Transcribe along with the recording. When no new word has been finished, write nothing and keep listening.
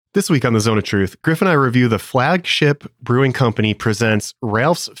This week on The Zone of Truth, Griff and I review the Flagship Brewing Company presents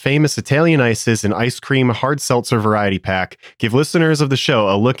Ralph's Famous Italian Ices and Ice Cream Hard Seltzer Variety Pack, give listeners of the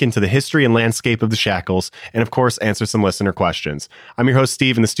show a look into the history and landscape of the Shackles, and of course, answer some listener questions. I'm your host,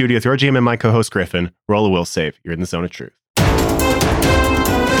 Steve, in the studio with your GM and my co-host, Griffin. Roll a will save. You're in The Zone of Truth.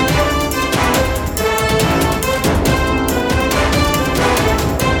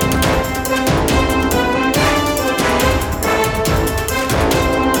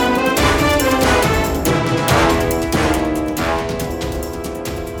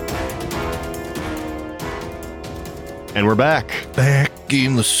 And we're back. Back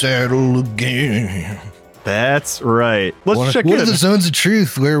in the saddle again. That's right. Let's check in. One of the Zones of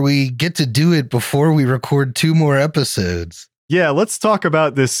Truth where we get to do it before we record 2 more episodes. Yeah, let's talk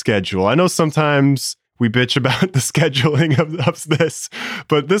about this schedule. I know sometimes we bitch about the scheduling of this,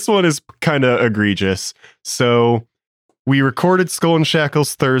 but this one is kind of egregious. So we recorded Skull and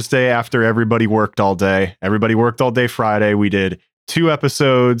Shackles Thursday after everybody worked all day. Everybody worked all day Friday. We did 2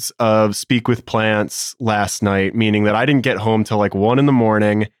 episodes of Speak with Plants last night, meaning that I didn't get home till like 1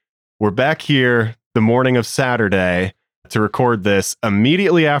 a.m. We're back here the morning of Saturday to record this.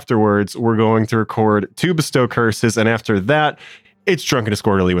 Immediately afterwards, we're going to record 2 Bestow Curses, and after that, it's Drunken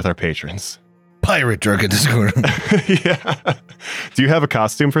Discorderly with our patrons. Pirate Drunken Discorderly. Yeah. Do you have a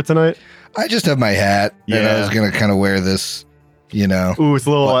costume for tonight? I just have my hat, and I was going to kind of wear this, you know. Ooh, it's a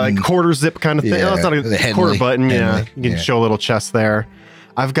little like quarter zip kind of thing. Yeah, oh, it's not a quarter button. Yeah, you can show a little chest there.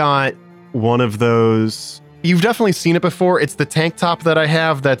 I've got one of those. You've definitely seen it before. It's the tank top that I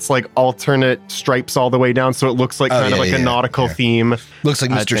have that's like alternate stripes all the way down, so it looks like kind of like a nautical theme. Looks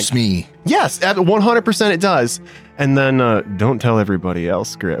like Mr. Smee. Yes, at 100% it does. And then don't tell everybody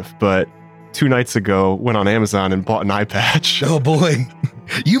else, Griff, but 2 nights ago went on Amazon and bought an eye patch. Oh boy.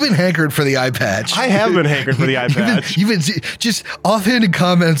 You've been hankered for the eye patch. I have been hankered for the eye patch. You've been just offhanded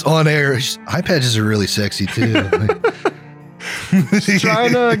comments on air. Eye patches are really sexy too. Just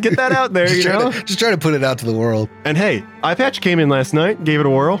trying to get that out there, just trying to put it out to the world. And hey, eye patch came in last night, gave it a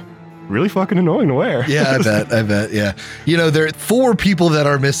whirl. Really fucking annoying to wear. Yeah, I bet. Yeah. You know, there are 4 people that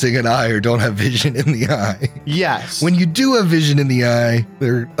are missing an eye or don't have vision in the eye. Yes. When you do have vision in the eye,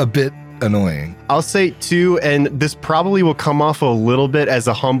 they're a bit annoying. I'll say too, and this probably will come off a little bit as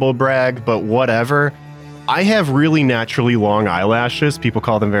a humble brag, but whatever. I have really naturally long eyelashes. People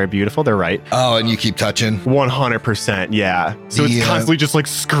call them very beautiful. They're right. Oh, and you keep touching? 100%, yeah. So it's constantly just like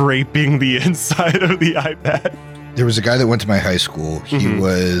scraping the inside of the iPad. There was a guy that went to my high school. He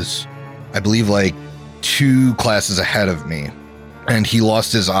was, I believe, like 2 classes ahead of me. And he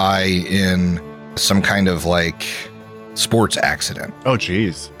lost his eye in some kind of like sports accident. Oh,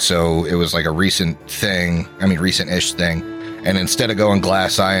 geez. So it was like a recent-ish thing. And instead of going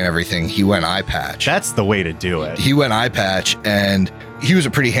glass eye and everything, he went eye patch. That's the way to do it. He went eye patch, and he was a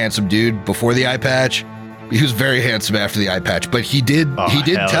pretty handsome dude before the eye patch. He was very handsome after the eye patch, but he did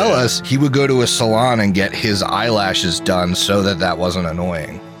tell us he would go to a salon and get his eyelashes done so that wasn't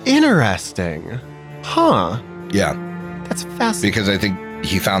annoying. Interesting. Huh. Yeah. That's fascinating. Because I think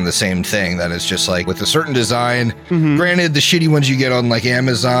he found the same thing, that it's just like with a certain design, granted the shitty ones you get on like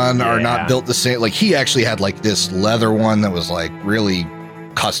Amazon are not built the same. Like he actually had like this leather one that was like really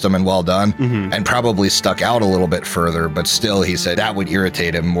custom and well done and probably stuck out a little bit further, but still he said that would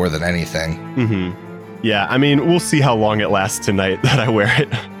irritate him more than anything. Yeah, I mean, we'll see how long it lasts tonight that I wear it.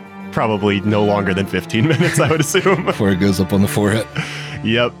 Probably no longer than 15 minutes, I would assume. Before it goes up on the forehead.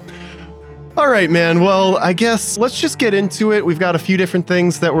 Yep. All right, man. Well, I guess let's just get into it. We've got a few different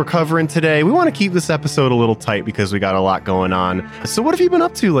things that we're covering today. We want to keep this episode a little tight because we got a lot going on. So what have you been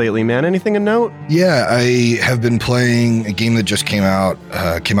up to lately, man? Anything of note? Yeah, I have been playing a game that just came out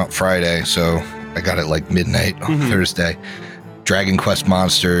Friday. So I got it like midnight on Thursday. Dragon Quest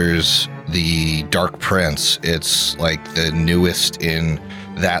Monsters, the Dark Prince. It's like the newest in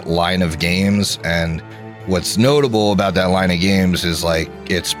that line of games, and what's notable about that line of games is like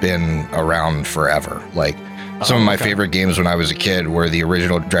it's been around forever. Like some of my favorite games when I was a kid were the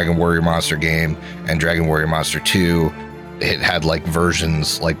original Dragon Warrior Monster game and Dragon Warrior Monster 2. It had like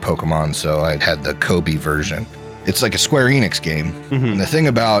versions like Pokemon, so I had the Kobe version. It's like a Square Enix game. And the thing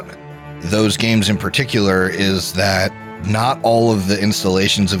about those games in particular is that not all of the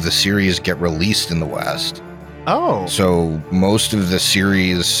installations of the series get released in the West. Oh. So most of the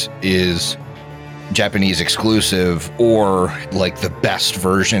series is Japanese exclusive, or like the best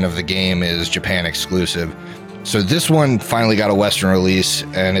version of the game is Japan exclusive. So this one finally got a Western release,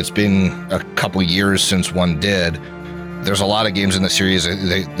 and it's been a couple years since one did. There's a lot of games in the series.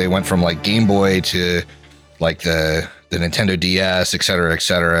 They went from like Game Boy to like the Nintendo DS, et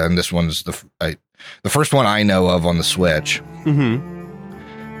cetera, and this one's the first one I know of on the Switch.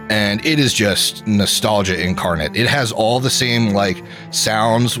 and it is just nostalgia incarnate. It has all the same like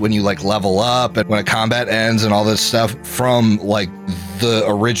sounds when you like level up and when a combat ends and all this stuff from like the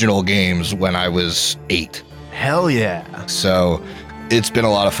original games when I was 8. Hell yeah. So it's been a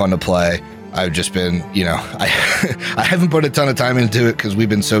lot of fun to play. I've just been, I haven't put a ton of time into it because we've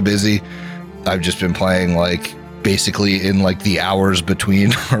been so busy. I've just been playing like basically in like the hours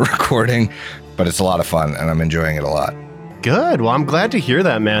between recording, but it's a lot of fun and I'm enjoying it a lot. Good. Well, I'm glad to hear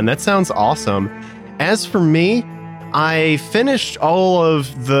that, man. That sounds awesome. As for me, I finished all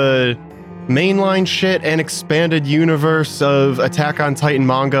of the mainline shit and expanded universe of Attack on Titan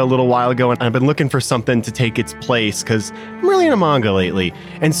manga a little while ago, and I've been looking for something to take its place because I'm really into manga lately.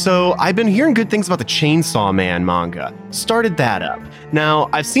 And so I've been hearing good things about the Chainsaw Man manga. Started that up. Now,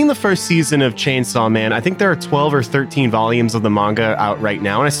 I've seen the first season of Chainsaw Man. I think there are 12 or 13 volumes of the manga out right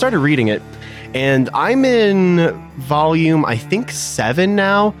now, and I started reading it. And I'm in volume, I think, 7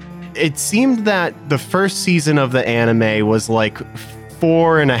 now. It seemed that the first season of the anime was like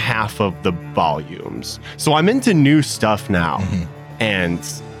 4.5 of the volumes. So I'm into new stuff now. And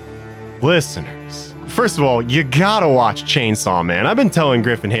listeners, first of all, you gotta watch Chainsaw Man. I've been telling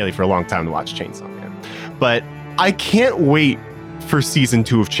Griff and Haley for a long time to watch Chainsaw Man. But I can't wait for season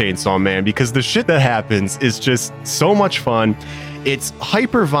 2 of Chainsaw Man because the shit that happens is just so much fun. It's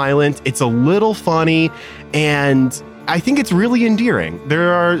hyper violent, it's a little funny, and I think it's really endearing.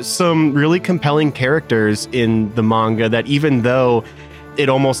 There are some really compelling characters in the manga that even though it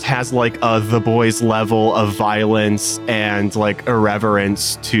almost has like a The Boys level of violence and like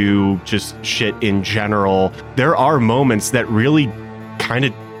irreverence to just shit in general, there are moments that really kind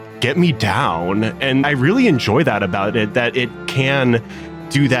of get me down. And I really enjoy that about it, that it can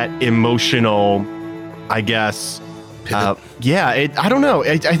do that emotional, I guess. I don't know.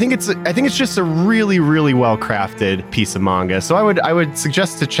 I think it's just a really, really well crafted piece of manga. So I would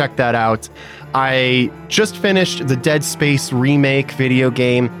suggest to check that out. I just finished the Dead Space remake video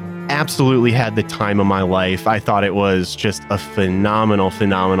game. Absolutely had the time of my life. I thought it was just a phenomenal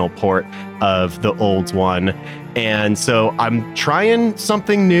port of the old one. And so I'm trying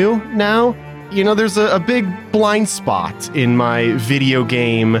something new now. There's a big blind spot in my video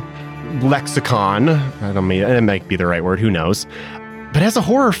game lexicon. I don't mean it might be the right word, who knows. But as a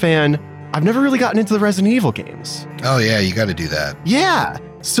horror fan, I've never really gotten into the Resident Evil games. Oh yeah, you got to do that. Yeah.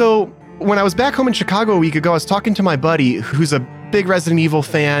 So when I was back home in Chicago a week ago, I was talking to my buddy who's a big Resident Evil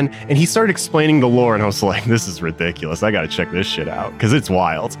fan, and he started explaining the lore, and I was like, this is ridiculous. I got to check this shit out because it's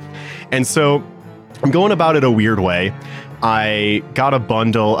wild. And so I'm going about it a weird way. I got a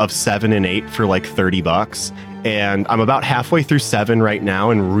bundle of 7 and 8 for like $30. And I'm about halfway through 7 right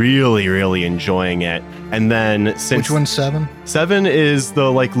now and really, really enjoying it. And then since... Which one's 7? 7 is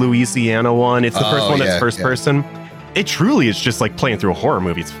the like Louisiana one. It's the first one that's first person. It truly is just like playing through a horror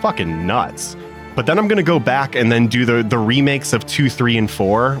movie. It's fucking nuts. But then I'm going to go back and then do the remakes of 2, 3, and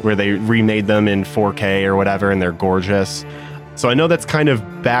 4, where they remade them in 4K or whatever, and they're gorgeous. So I know that's kind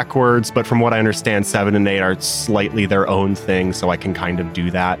of backwards, but from what I understand, 7 and 8 are slightly their own thing, so I can kind of do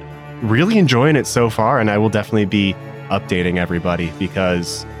that. Really enjoying it so far, and I will definitely be updating everybody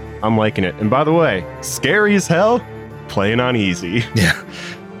because I'm liking it. And by the way, scary as hell, playing on easy. Yeah,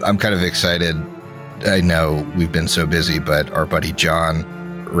 I'm kind of excited. I know we've been so busy, but our buddy John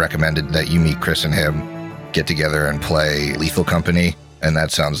recommended that you meet Chris and him, get together and play Lethal Company. And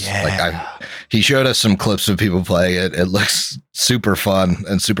that sounds like he showed us some clips of people playing it. It looks super fun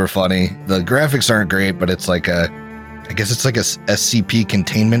and super funny. The graphics aren't great, but it's like I guess it's like a SCP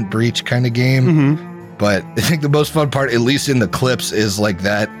containment breach kind of game. Mm-hmm. But I think the most fun part, at least in the clips, is like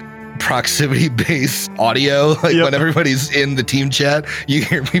that proximity-based audio. Like when everybody's in the team chat, you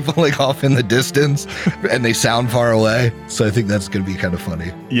hear people like off in the distance and they sound far away. So I think that's going to be kind of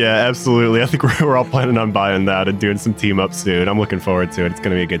funny. Yeah, absolutely. I think we're all planning on buying that and doing some team up soon. I'm looking forward to it. It's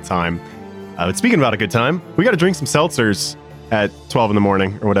going to be a good time. But speaking about a good time, we got to drink some seltzers at 12 in the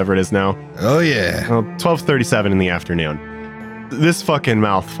morning or whatever it is now. Oh, yeah. 12:37 in the afternoon. This fucking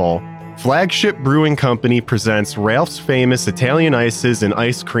mouthful. Flagship Brewing Company presents Ralph's Famous Italian Ices and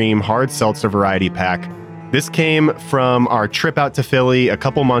Ice Cream Hard Seltzer Variety Pack. This came from our trip out to Philly a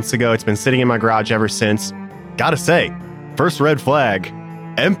couple months ago. It's been sitting in my garage ever since. Gotta say, first red flag,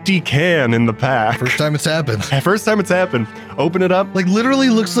 empty can in the pack. First time it's happened. First time it's happened. Open it up. Like literally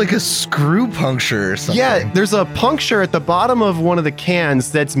looks like a screw puncture or something. Yeah, there's a puncture at the bottom of one of the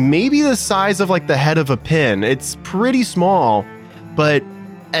cans that's maybe the size of like the head of a pin. It's pretty small, but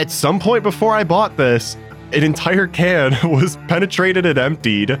at some point before I bought this, an entire can was penetrated and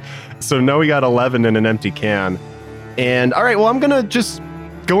emptied. So now we got 11 in an empty can. And all right, well, I'm going to just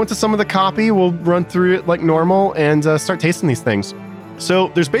go into some of the copy. We'll run through it like normal and start tasting these things. So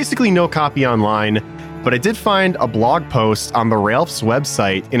there's basically no copy online, but I did find a blog post on the Ralph's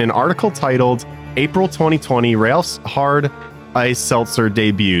website in an article titled April 2020 Ralph's Hard Ice Seltzer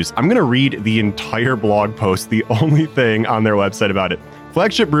Debuts. I'm going to read the entire blog post, the only thing on their website about it.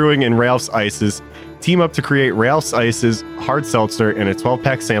 Flagship Brewing and Ralph's Ices team up to create Ralph's Ices Hard Seltzer in a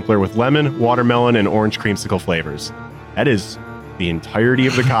 12-pack sampler with lemon, watermelon, and orange creamsicle flavors. That is the entirety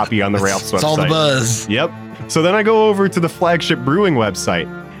of the copy on the Ralph's website. It's all the buzz. Yep. So then I go over to the Flagship Brewing website,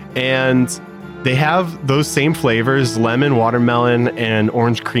 and they have those same flavors, lemon, watermelon, and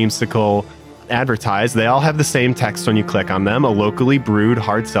orange creamsicle advertised. They all have the same text when you click on them. A locally brewed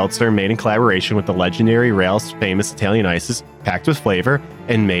hard seltzer made in collaboration with the legendary Ralph's famous Italian ices, packed with flavor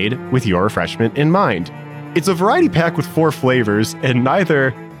and made with your refreshment in mind. It's a variety pack with 4 flavors, and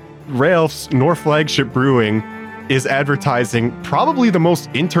neither Ralph's nor Flagship Brewing is advertising probably the most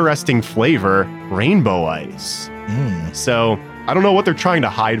interesting flavor, Rainbow Ice. So I don't know what they're trying to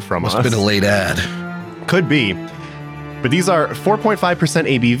hide from us. Must have been a late ad. Could be. But these are 4.5%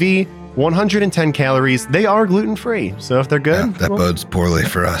 ABV, 110 calories. They are gluten-free, so if they're good... Yeah, that bodes poorly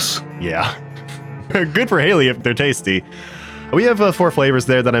for us. Yeah. Good for Haley if they're tasty. We have 4 flavors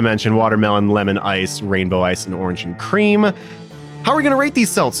there that I mentioned: watermelon, lemon ice, rainbow ice, and orange and cream. How are we going to rate these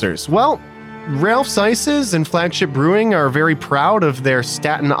seltzers? Well, Ralph's Ices and Flagship Brewing are very proud of their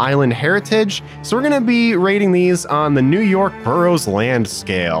Staten Island heritage, so we're going to be rating these on the New York Boroughs land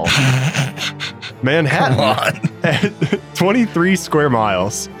scale. Manhattan at 23 square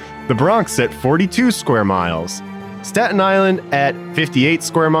miles. The Bronx at 42 square miles. Staten Island at 58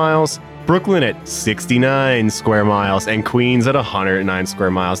 square miles. Brooklyn at 69 square miles. And Queens at 109 square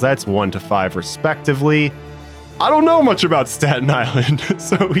miles. That's 1 to 5 respectively. I don't know much about Staten Island,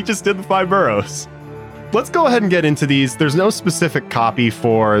 so we just did the 5 boroughs. Let's go ahead and get into these. There's no specific copy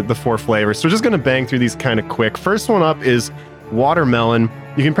for the 4 flavors, so we're just going to bang through these kind of quick. First one up is watermelon.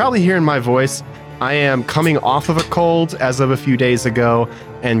 You can probably hear in my voice, I am coming off of a cold as of a few days ago,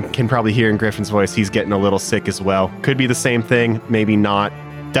 and can probably hear in Griffin's voice he's getting a little sick as well. Could be the same thing, maybe not.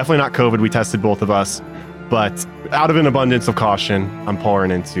 Definitely not COVID. We tested both of us, but out of an abundance of caution, I'm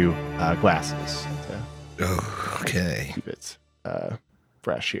pouring into glasses to Okay. keep it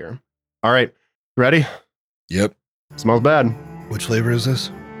fresh here. All right, ready? Yep. Smells bad. Which flavor is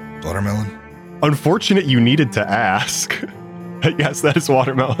this? Watermelon? Unfortunate you needed to ask. Yes, that is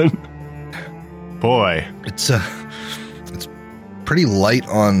watermelon. Boy. It's pretty light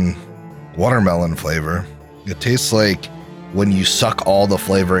on watermelon flavor. It tastes like when you suck all the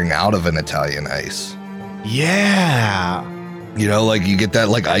flavoring out of an Italian ice. Yeah. You know, like you get that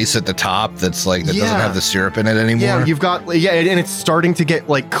like ice at the top that's like, that doesn't have the syrup in it anymore. Yeah, you've got, and it's starting to get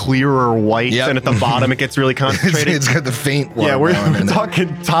like clearer white, and at the bottom it gets really concentrated. It's got the faint Yeah, we're watermelon in it.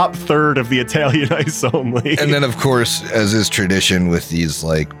 talking top third of the Italian ice only. And then, of course, as is tradition with these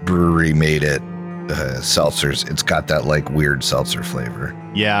like brewery made it seltzers, it's got that like weird seltzer flavor.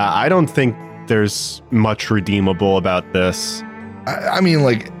 Yeah, I don't think there's much redeemable about this. I mean,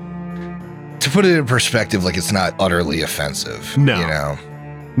 like, to put it in perspective, like it's not utterly offensive. No. You know?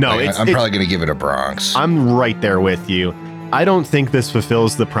 No, Like, I'm probably going to give it a Bronx. I'm right there with you. I don't think this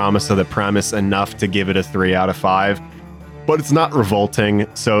fulfills the promise of the premise enough to give it a 3 out of 5, but it's not revolting,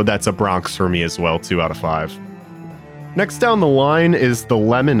 so that's a Bronx for me as well, 2 out of 5. Next down the line is the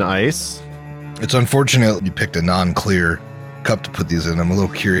lemon ice. It's unfortunate you picked a non-clear cup to put these in. I'm a little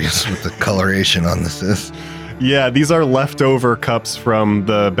curious what the coloration on this is. Yeah, these are leftover cups from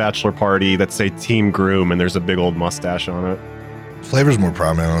the bachelor party that say Team Groom, and there's a big old mustache on it. Flavor's more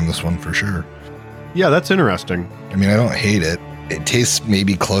prominent on this one for sure. Yeah, that's interesting. I mean, I don't hate it. It tastes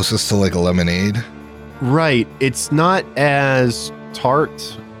maybe closest to like a lemonade. Right. It's not as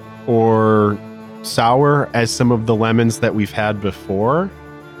tart or sour as some of the lemons that we've had before.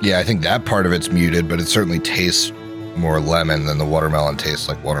 Yeah, I think that part of it's muted, but it certainly tastes more lemon than the watermelon tastes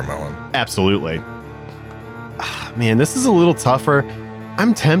like watermelon. Absolutely. Man, this is a little tougher.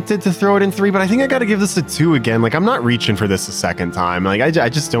 I'm tempted to throw it in 3, but I think I got to give this a 2 again. Like, I'm not reaching for this a second time. Like, I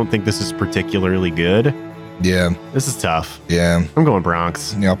just don't think this is particularly good. Yeah. This is tough. Yeah. I'm going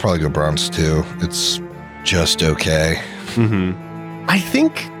Bronx. Yeah, I'll probably go Bronx too. It's just okay. I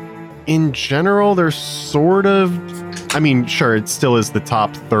think in general, there's sort of, I mean, sure, it still is the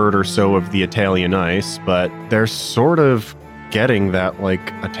top third or so of the Italian ice, but they're sort of getting that like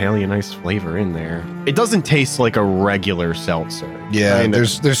Italian ice flavor in there. It doesn't taste like a regular seltzer. Yeah,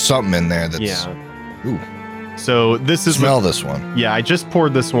 there's something in there that's... Yeah. Ooh. So this is... Smell this one. Yeah, I just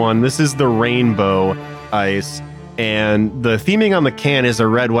poured this one. This is the rainbow ice, and the theming on the can is a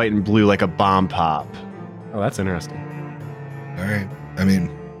red, white, and blue like a bomb pop. Oh, that's interesting. All right. I mean,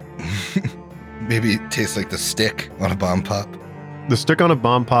 maybe it tastes like the stick on a bomb pop. The stick on a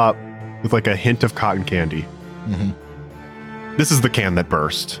bomb pop with like a hint of cotton candy. This is the can that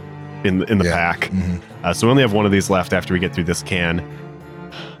burst in the pack. So we only have one of these left after we get through this can.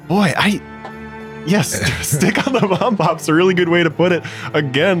 Boy, yes, stick on the bomb pop's a really good way to put it.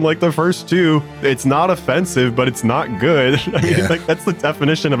 Again, like the first two, it's not offensive, but it's not good. I mean, like that's the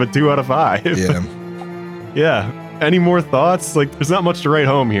definition of a 2 out of 5. Yeah. Any more thoughts? Like, there's not much to write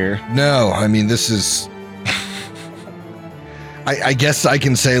home here. No, I mean, this is. I guess I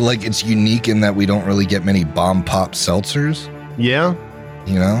can say like it's unique in that we don't really get many bomb pop seltzers. Yeah.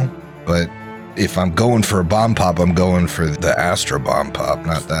 You know, but if I'm going for a bomb pop, I'm going for the Astra bomb pop,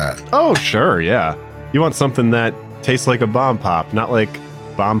 not that. Oh, sure. Yeah. You want something that tastes like a bomb pop, not like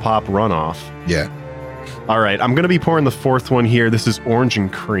bomb pop runoff. Yeah. All right. I'm going to be pouring the fourth one here. This is orange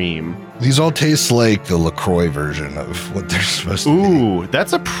and cream. These all taste like the LaCroix version of what they're supposed to be. Ooh,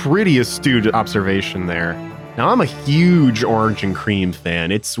 that's a pretty astute observation there. Now, I'm a huge orange and cream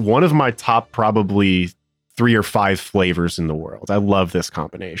fan. It's one of my top probably 3 or 5 flavors in the world. I love this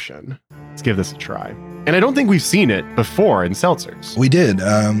combination. Let's give this a try. And I don't think we've seen it before in seltzers. We did.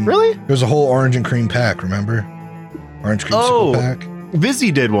 Really? There's a whole orange and cream pack, remember? Orange cream pack. Vizzy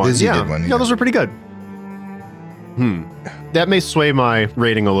did one. Vizzy did one, yeah, those were pretty good. That may sway my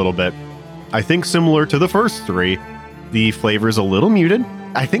rating a little bit. I think similar to the first 3, the flavor's a little muted.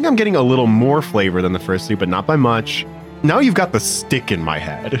 I think I'm getting a little more flavor than the first 3, but not by much. Now you've got the stick in my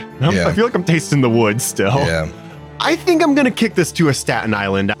head. I feel like I'm tasting the wood still. Yeah. I think I'm going to kick this to a Staten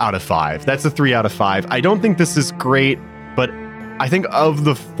Island out of 5. That's a 3 out of 5. I don't think this is great, but I think of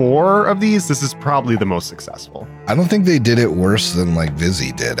the 4 of these, this is probably the most successful. I don't think they did it worse than like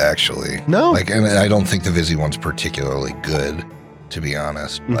Vizzy did, actually. No. And I don't think the Vizzy one's particularly good, to be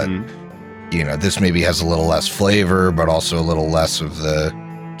honest. But, you know, this maybe has a little less flavor, but also a little less of the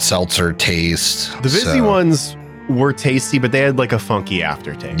seltzer taste. The Vizzy ones were tasty, but they had like a funky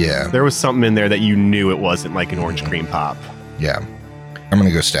aftertaste. Yeah. There was something in there that you knew it wasn't like an orange cream pop. Yeah. I'm going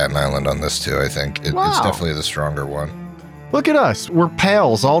to go Staten Island on this too, I think. It's definitely the stronger one. Look at us. We're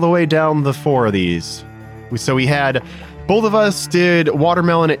pals all the way down the 4 of these. So we had, both of us did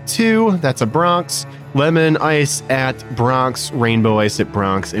watermelon at 2. That's a Bronx. Lemon ice at Bronx. Rainbow ice at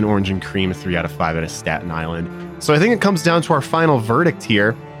Bronx. And orange and cream, 3 out of 5 at a Staten Island. So I think it comes down to our final verdict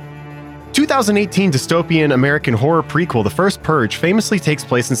here. 2018 dystopian American horror prequel The First Purge famously takes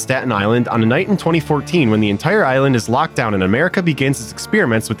place in Staten Island on a night in 2014 when the entire island is locked down and America begins its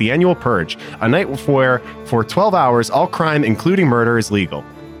experiments with the annual Purge, a night where, for 12 hours, all crime, including murder, is legal.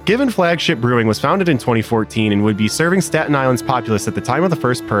 Given Flagship Brewing was founded in 2014 and would be serving Staten Island's populace at the time of the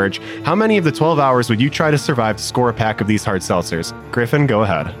first Purge, how many of the 12 hours would you try to survive to score a pack of these hard seltzers? Griffin, go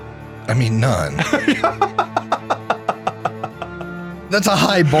ahead. I mean, none. That's a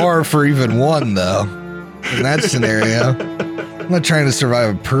high bar for even one, though. In that scenario, I'm not trying to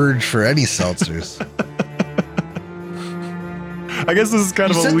survive a purge for any seltzers. I guess this is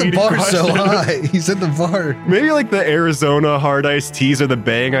kind of a leading bar question. So high. You set the bar. Maybe like the Arizona hard iced teas or the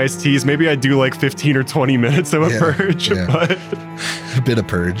Bang iced teas. Maybe I do like 15 or 20 minutes of a purge. Yeah. But a bit of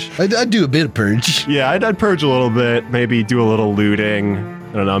purge. I'd do a bit of purge. Yeah, I'd purge a little bit. Maybe do a little looting.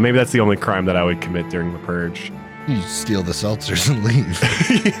 I don't know. Maybe that's the only crime that I would commit during the purge. You steal the seltzers and leave.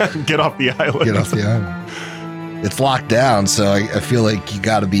 Yeah, get off the island. Get off the island. It's locked down, so I feel like you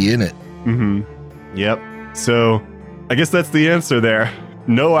got to be in it. Yep. So I guess that's the answer there.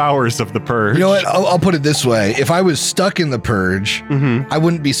 No hours of the purge. You know what? I'll put it this way. If I was stuck in the purge, I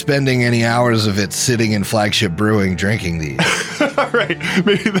wouldn't be spending any hours of it sitting in Flagship Brewing drinking these. All right.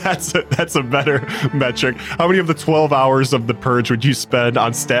 Maybe that's a better metric. How many of the 12 hours of the purge would you spend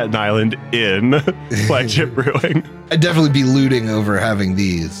on Staten Island in Flagship Brewing? I'd definitely be looting over having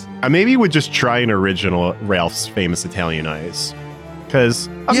these. I maybe would just try an original Ralph's Famous Italian Ice. Because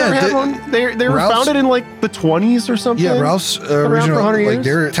I've never had one. They were founded in like the 20s or something. Yeah, Ralph's original, like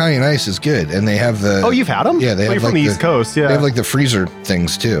their Italian ice is good, and they have the. Oh, you've had them? Yeah, they have from like the East Coast. Yeah, they have like the freezer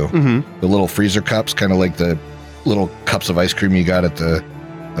things too. The little freezer cups, kind of like the little cups of ice cream you got at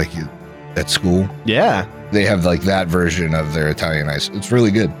at school. Yeah, they have like that version of their Italian ice. It's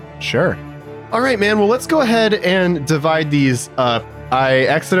really good. Sure. All right, man. Well, let's go ahead and divide these up. I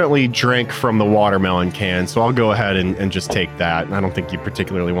accidentally drank from the watermelon can, so I'll go ahead and just take that. I don't think you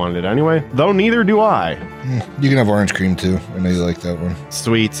particularly wanted it anyway, though neither do I. You can have orange cream too. I know you like that one.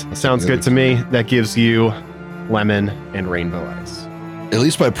 Sweet. Sounds good to me. That gives you lemon and rainbow ice. At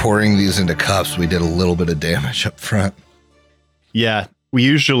least by pouring these into cups, we did a little bit of damage up front. Yeah, we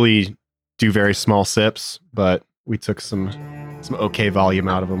usually do very small sips, but we took some okay volume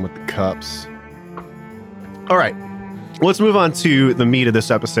out of them with the cups. All right. Let's move on to the meat of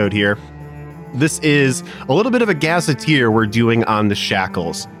this episode here. This is a little bit of a gazetteer we're doing on the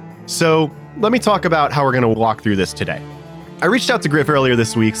Shackles. So let me talk about how we're going to walk through this today. I reached out to Griff earlier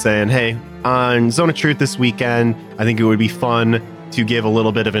this week saying, hey, on Zone of Truth this weekend, I think it would be fun to give a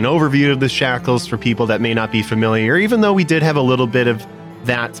little bit of an overview of the Shackles for people that may not be familiar, even though we did have a little bit of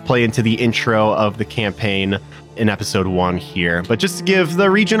that play into the intro of the campaign in episode 1 here, but just to give the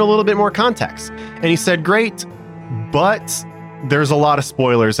region a little bit more context. And he said, great, but there's a lot of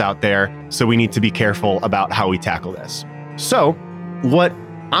spoilers out there, so we need to be careful about how we tackle this. So what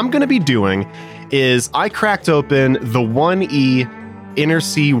I'm going to be doing is I cracked open the 1E Inner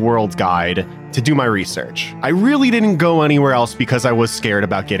Sea World Guide to do my research. I really didn't go anywhere else because I was scared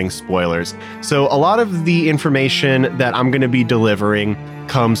about getting spoilers. So a lot of the information that I'm going to be delivering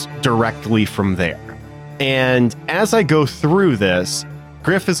comes directly from there. And as I go through this,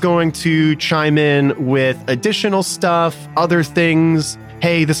 Griff is going to chime in with additional stuff, other things.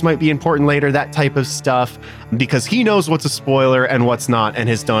 Hey, this might be important later, that type of stuff, because he knows what's a spoiler and what's not, and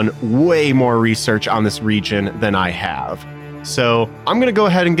has done way more research on this region than I have. So I'm going to go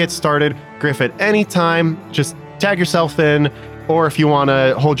ahead and get started. Griff, at any time, just tag yourself in, or if you want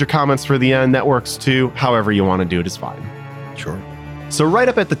to hold your comments for the end, that works too. However you want to do it is fine. Sure. So right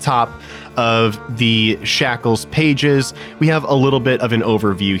up at the top of the Shackles pages, we have a little bit of an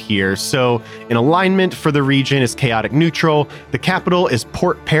overview here. So an alignment for the region is chaotic neutral. The capital is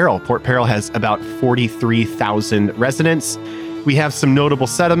Port Peril. Port Peril has about 43,000 residents. We have some notable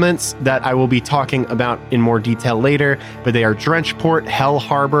settlements that I will be talking about in more detail later, but they are Drenchport, Hell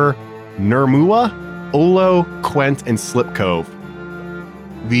Harbor, Nurmua, Olo, Quent, and Slip Cove.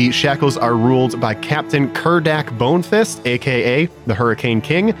 The Shackles are ruled by Captain Kurdak Bonefist, aka the Hurricane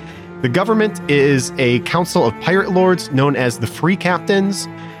King. The government is a council of pirate lords known as the Free Captains.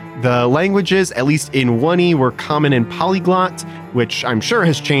 The languages, at least in 1E, were common in Polyglot, which I'm sure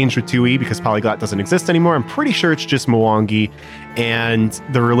has changed with 2E because Polyglot doesn't exist anymore. I'm pretty sure it's just Mwangi. And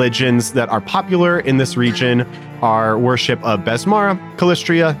the religions that are popular in this region are worship of Besmara,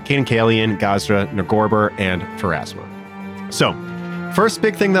 Calistria, Kanan Kalian, Gazra, Nagorber, and Pharasma. So, first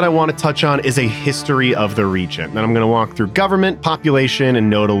big thing that I want to touch on is a history of the region. Then I'm going to walk through government, population, and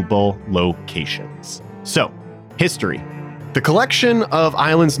notable locations. So, history. The collection of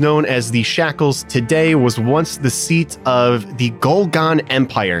islands known as the Shackles today was once the seat of the Golgon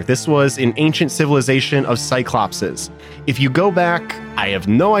Empire. This was an ancient civilization of Cyclopses. If you go back, I have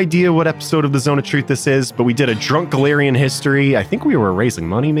no idea what episode of the Zone of Truth this is, but we did a Drunk Galarian history. I think we were raising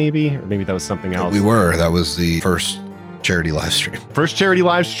money maybe, or maybe that was something else. We were. That was the first charity live stream. First charity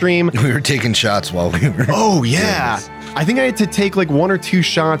live stream. We were taking shots while we were... Oh, yeah. I think I had to take like 1 or 2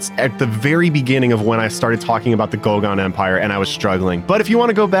 shots at the very beginning of when I started talking about the Golgon Empire, and I was struggling. But if you want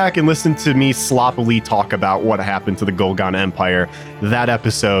to go back and listen to me sloppily talk about what happened to the Golgon Empire, that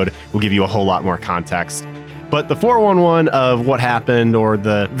episode will give you a whole lot more context. But the 411 of what happened, or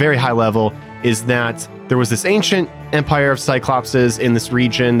the very high level, is that there was this ancient empire of Cyclopses in this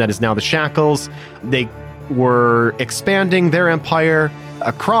region that is now the Shackles. They were expanding their empire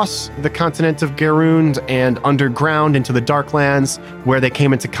across the continent of Garund and underground into the Darklands, where they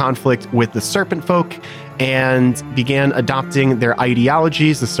came into conflict with the Serpent Folk and began adopting their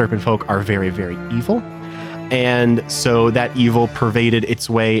ideologies. The Serpent Folk are very, very evil. And so that evil pervaded its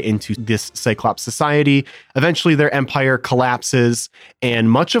way into this Cyclops society. Eventually, their empire collapses, and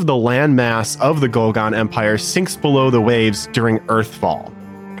much of the landmass of the Golgon Empire sinks below the waves during Earthfall.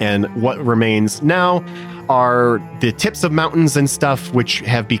 And what remains now are the tips of mountains and stuff, which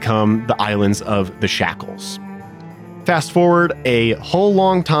have become the islands of the Shackles. Fast forward a whole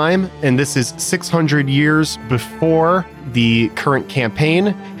long time, and this is 600 years before the current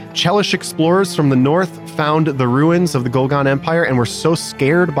campaign. Chelish explorers from the north found the ruins of the Golgon Empire and were so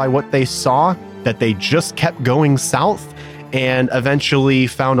scared by what they saw that they just kept going south and eventually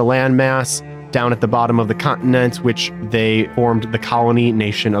found a landmass down at the bottom of the continent, which they formed the colony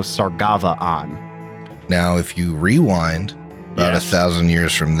nation of Sargava on. Now, if you rewind about 1,000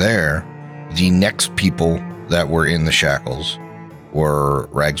 years from there, the next people that were in the Shackles were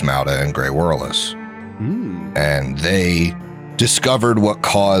Ragsmauda and Grey Wirralus. And they discovered what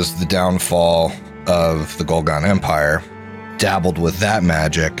caused the downfall of the Golgon Empire, dabbled with that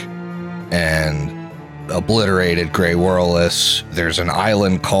magic, and obliterated Grey Wirralus. There's an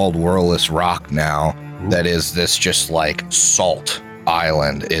island called Wirralus Rock now that is this just like salt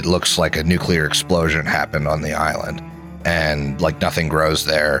island. It looks like a nuclear explosion happened on the island, and like nothing grows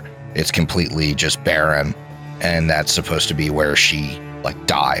there. It's completely just barren, and that's supposed to be where she like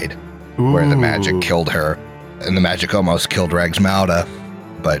died, where the magic killed her. And the magic almost killed Ragsmauda,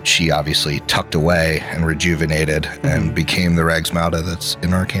 but she obviously tucked away and rejuvenated and became the Ragsmauda that's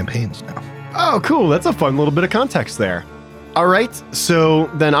in our campaigns now. Oh, cool. That's a fun little bit of context there. All right, so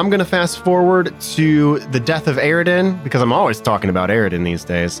then I'm going to fast forward to the death of Aroden, because I'm always talking about Aroden these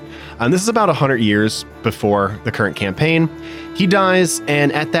days. And this is about 100 years before the current campaign. He dies,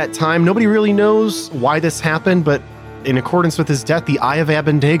 and at that time, nobody really knows why this happened, but in accordance with his death, the Eye of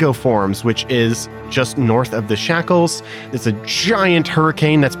Abendego forms, which is just north of the Shackles. It's a giant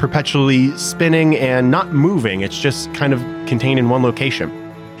hurricane that's perpetually spinning and not moving. It's just kind of contained in one location.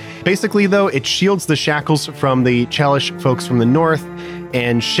 Basically, though, it shields the Shackles from the Chalish folks from the north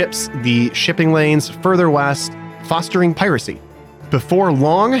and ships the shipping lanes further west, fostering piracy. Before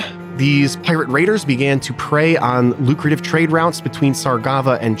long, these pirate raiders began to prey on lucrative trade routes between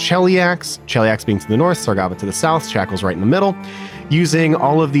Sargava and Cheliax, Cheliax being to the north, Sargava to the south, Shackles right in the middle, using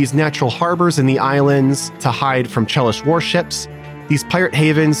all of these natural harbors in the islands to hide from Chelish warships. These pirate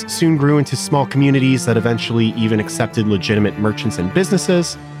havens soon grew into small communities that eventually even accepted legitimate merchants and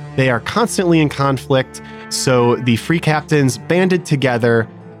businesses. They are constantly in conflict, so the free captains banded together,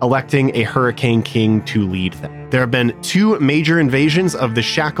 electing a Hurricane King to lead them. There have been 2 major invasions of the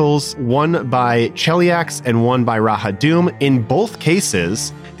Shackles, one by Cheliax and one by Rahadum. In both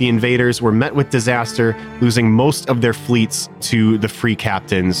cases, the invaders were met with disaster, losing most of their fleets to the free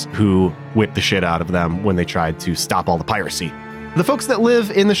captains who whipped the shit out of them when they tried to stop all the piracy. The folks that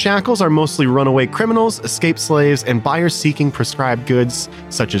live in the Shackles are mostly runaway criminals, escaped slaves, and buyers seeking prescribed goods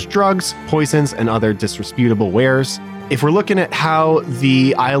such as drugs, poisons, and other disreputable wares. If we're looking at how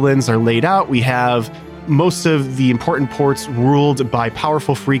the islands are laid out, we have most of the important ports ruled by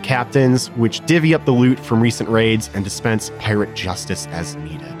powerful free captains, which divvy up the loot from recent raids and dispense pirate justice as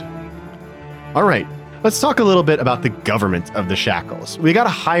needed. All right, let's talk a little bit about the government of the Shackles. We got a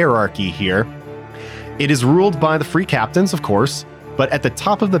hierarchy here. It is ruled by the free captains, of course, but at the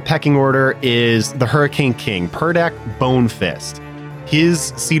top of the pecking order is the Hurricane King, Perdak Bonefist.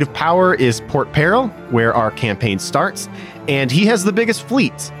 His seat of power is Port Peril, where our campaign starts, and he has the biggest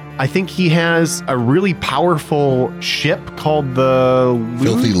fleet. I think he has a really powerful ship called the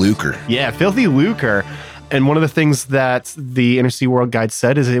Filthy Lucre. Yeah, Filthy Lucre. And one of the things that the Inner-Sea World Guide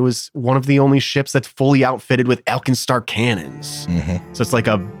said is it was one of the only ships that's fully outfitted with Alkenstar cannons. Mm-hmm. So it's like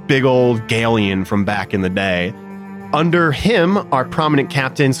a big old galleon from back in the day. Under him are prominent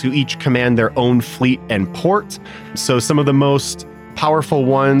captains who each command their own fleet and port. So some of the most powerful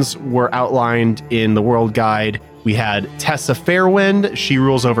ones were outlined in the World Guide. We had Tessa Fairwind. She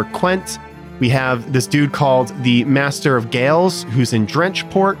rules over Quent. We have this dude called the Master of Gales, who's in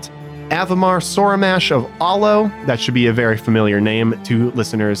Drenchport. Avamar Soramash of Alo, that should be a very familiar name to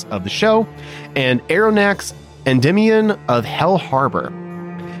listeners of the show, and Aronax Endymion of Hell Harbor.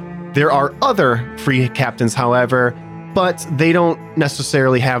 There are other free captains, however, but they don't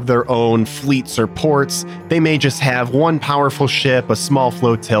necessarily have their own fleets or ports. They may just have one powerful ship, a small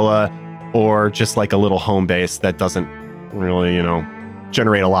flotilla, or just like a little home base that doesn't really,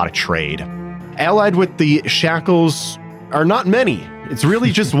 generate a lot of trade. Allied with the Shackles are not many. It's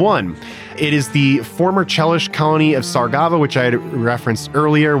really just one. It is the former Chelish colony of Sargava, which I had referenced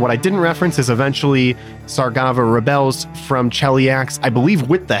earlier. What I didn't reference is eventually Sargava rebels from Cheliax, I believe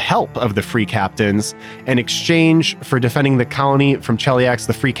with the help of the free captains. In exchange for defending the colony from Cheliax,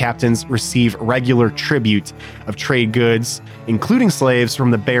 the free captains receive regular tribute of trade goods, including slaves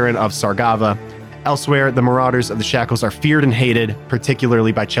from the Baron of Sargava. Elsewhere, the Marauders of the Shackles are feared and hated,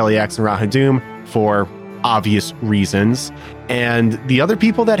 particularly by Cheliax and Rahadum, for obvious reasons. And the other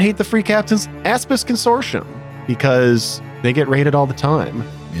people that hate the free captains, Aspis Consortium, because they get raided all the time.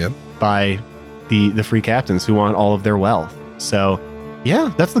 Yep. By the free captains who want all of their wealth. So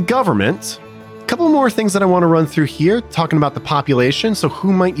yeah, that's the government. A couple more things that I want to run through here, talking about the population. So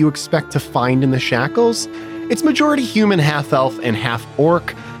who might you expect to find in the Shackles? It's majority human, half elf, and half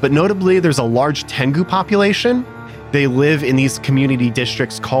orc, but notably there's a large Tengu population. They live in these community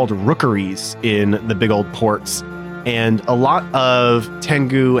districts called rookeries in the big old ports. And a lot of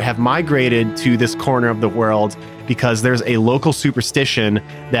Tengu have migrated to this corner of the world because there's a local superstition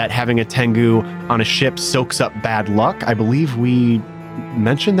that having a Tengu on a ship soaks up bad luck. I believe we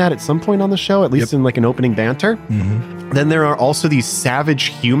mentioned that at some point on the show, at least in like an opening banter. Mm-hmm. Then there are also these savage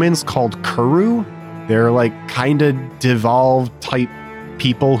humans called Kuru. They're like kind of devolved type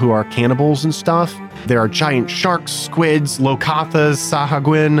people who are cannibals and stuff. There are giant sharks, squids, lokathas,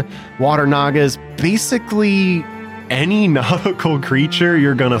 sahagwin, water nagas, basically any nautical creature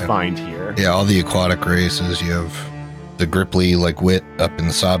you're going to find here. Yeah, all the aquatic races. You have the Gripply, like Wit, up in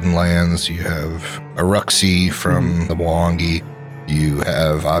the Sodden Lands. You have Aruxi from the Mwangi. You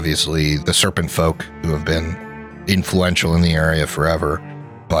have, obviously, the Serpent Folk, who have been influential in the area forever,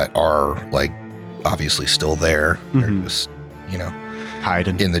 but are, like, obviously still there. They're just,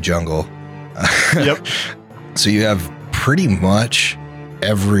 hiding in the jungle. Yep. So you have pretty much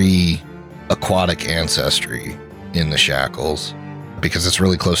every aquatic ancestry in the Shackles because it's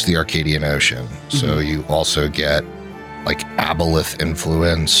really close to the Arcadian Ocean. So you also get like aboleth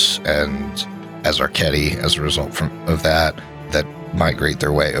influence and Azarketi as a result of that migrate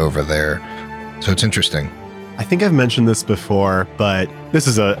their way over there. So it's interesting. I think I've mentioned this before, but this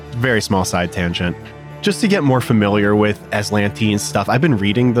is a very small side tangent. Just to get more familiar with Aslantean stuff, I've been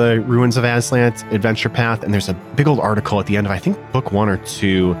reading the Ruins of Aslant Adventure Path, and there's a big old article at the end of, I think, book 1 or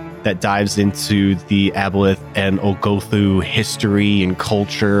 2 that dives into the Aboleth and Ogothu history and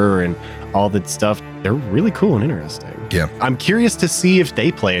culture and all that stuff. They're really cool and interesting. Yeah. I'm curious to see if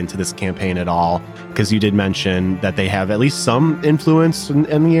they play into this campaign at all, because you did mention that they have at least some influence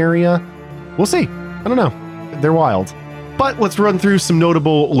in the area. We'll see. I don't know. They're wild. But let's run through some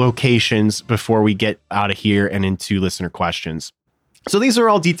notable locations before we get out of here and into listener questions. So these are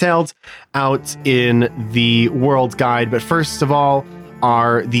all detailed out in the World Guide, but first of all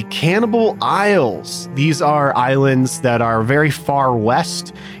are the Cannibal Isles. These are islands that are very far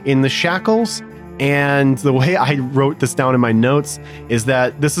west in the Shackles, and the way I wrote this down in my notes is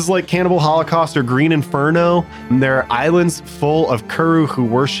that this is like Cannibal Holocaust or Green Inferno. They're islands full of Kuru who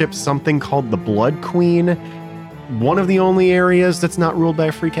worship something called the Blood Queen, one of the only areas that's not ruled by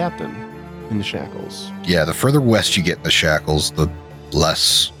a free captain in the Shackles. Yeah, the further west you get in the Shackles, the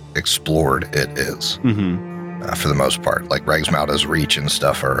less explored it is. For the most part. Like Ragsmauda's Reach and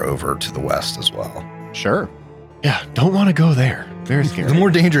stuff are over to the west as well. Sure. Yeah, don't want to go there. Very scary. The more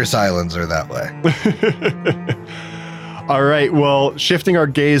dangerous islands are that way. All right, well, shifting our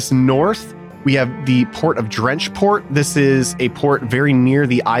gaze north, we have the port of Drenchport. This is a port very near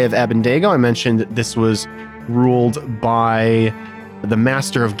the Eye of Abendego. I mentioned this was ruled by the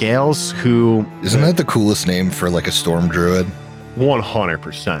Master of Gales, who... Isn't that the coolest name for like a storm druid?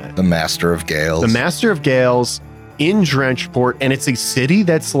 100%. The Master of Gales. The Master of Gales in Drenchport, and it's a city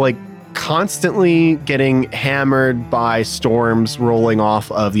that's like constantly getting hammered by storms rolling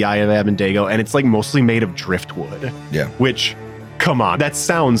off of the Eye of Abendego, and it's like mostly made of driftwood. Yeah. Which, come on, that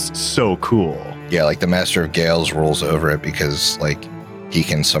sounds so cool. Yeah, like the Master of Gales rolls over it because like he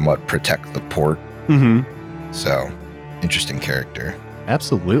can somewhat protect the port. So, interesting character.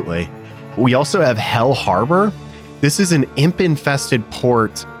 Absolutely. We also have Hell Harbor. This is an imp-infested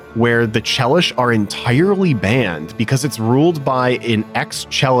port where the Chelish are entirely banned because it's ruled by an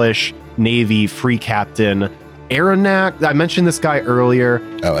ex-Chelish Navy free captain, Aranak. I mentioned this guy earlier.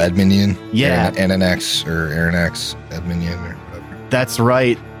 Oh, Edminion? Yeah. Ananex or Aranex, Edminion or whatever. That's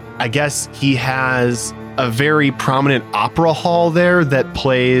right. I guess he has a very prominent opera hall there that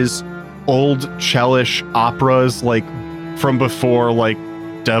plays old Chelish operas like from before like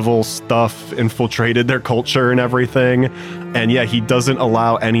devil stuff infiltrated their culture and everything. And yeah, he doesn't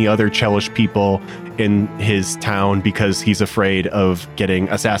allow any other Chelish people in his town because he's afraid of getting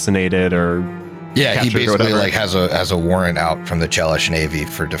assassinated or yeah, he basically like has a warrant out from the Chelish Navy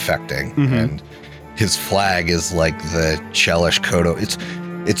for defecting, and his flag is like the Chelish Kodo.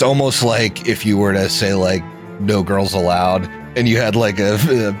 It's almost like if you were to say like no girls allowed, and you had like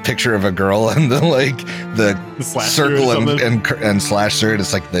a picture of a girl and the circle and slash through it.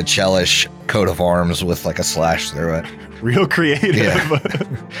 It's like the Chelish coat of arms with like a slash through it. Real creative. Yeah.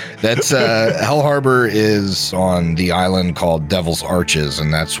 That's Hell Harbor is on the island called Devil's Arches,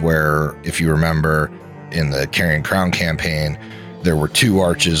 and that's where, if you remember, in the Carrion Crown campaign, there were 2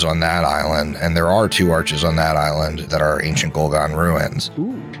 arches on that island, and there are 2 arches on that island that are ancient Golgon ruins.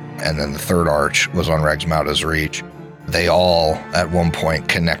 Ooh. And then the 3rd arch was on Ragsmauda's Reach. They all, at one point,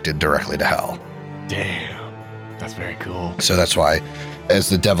 connected directly to Hell. Damn. That's very cool. So that's why, as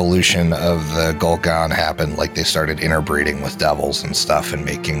the devolution of the Golgon happened, like they started interbreeding with devils and stuff and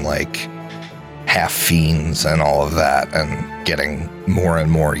making like half fiends and all of that and getting more and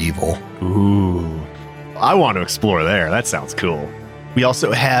more evil. Ooh. I want to explore there. That sounds cool. We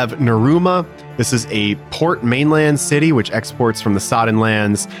also have Naruma. This is a port mainland city which exports from the Sodden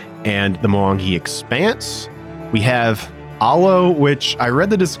Lands and the Moangi Expanse. We have Alo, which I read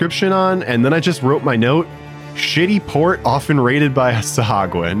the description on, and then I just wrote my note. Shitty port, often raided by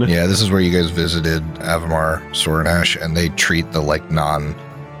Sahagwin. Yeah, this is where you guys visited Avamar Sornash, and they treat the like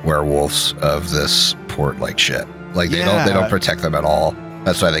non-werewolves of this port like shit. Like they don't protect them at all.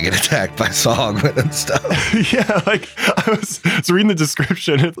 That's why they get attacked by Sahagwin and stuff. Yeah, like I was reading the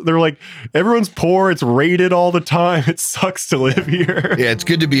description. They're like, everyone's poor, it's raided all the time. It sucks to live here. Yeah, it's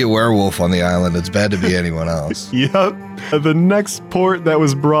good to be a werewolf on the island. It's bad to be anyone else. Yep. The next port that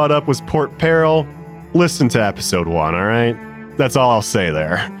was brought up was Port Peril. Listen to episode 1, all right? That's all I'll say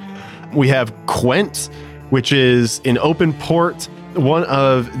there. We have Quent, which is an open port one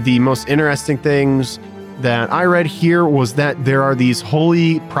of the most interesting things that I read here was that there are these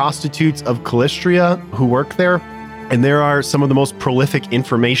holy prostitutes of Calistria who work there, and there are some of the most prolific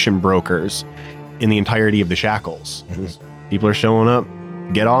information brokers in the entirety of the Shackles. People are showing up,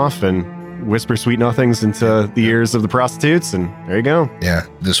 get off, and whisper sweet nothings into the ears of the prostitutes, and there you go. Yeah,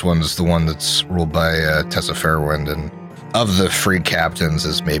 this one's the one that's ruled by Tessa Fairwind, and of the free captains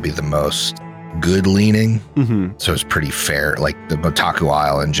is maybe the most good-leaning. So it's pretty fair. Like the Motaku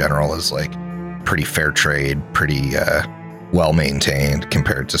Isle in general is like pretty fair trade, pretty well-maintained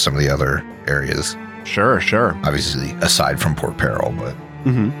compared to some of the other areas. Sure. Obviously, aside from Port Peril, but...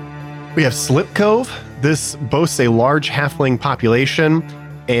 We have Slip Cove. This boasts a large halfling population,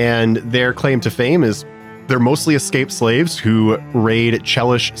 and their claim to fame is they're mostly escaped slaves who raid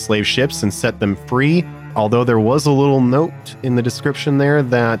Chelish slave ships and set them free. Although there was a little note in the description there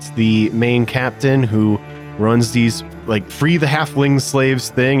that the main captain who runs these like free the halfling slaves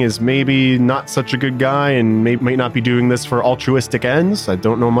thing is maybe not such a good guy and might not be doing this for altruistic ends. I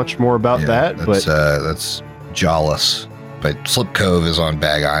don't know much more about that, but that's Jawless. But Slip Cove is on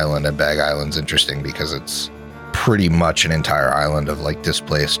Bag Island, and Bag Island's interesting because it's pretty much an entire island of like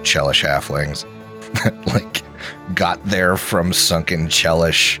displaced Chelish halflings that like got there from sunken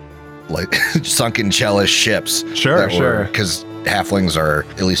Chelish ships. Sure. Because halflings are,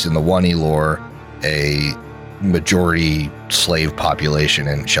 at least in the 1E lore, a majority slave population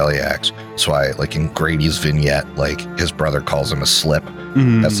in Cheliax. That's why, like in Grady's vignette, like his brother calls him a slip.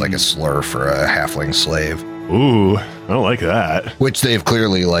 That's like a slur for a halfling slave. Ooh, I don't like that. Which they've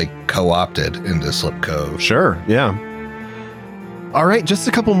clearly like co-opted into Slip Cove. Sure, yeah. All right, just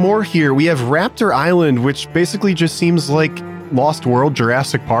a couple more here. We have Raptor Island, which basically just seems like Lost World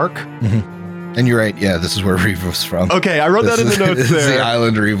Jurassic Park. And you're right. Yeah, this is where Reeve was from. Okay, I wrote that in the notes this there. This is the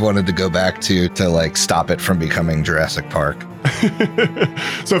island Reeve wanted to go back to like stop it from becoming Jurassic Park.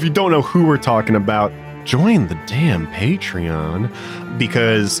 So if you don't know who we're talking about, join the damn Patreon,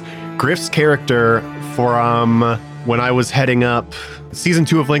 because Griff's character from when I was heading up Season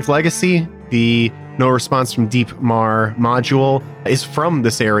 2 of Link's Legacy, the No Response from Deep Mar module, is from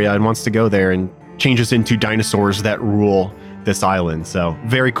this area and wants to go there and changes into dinosaurs that rule this island. So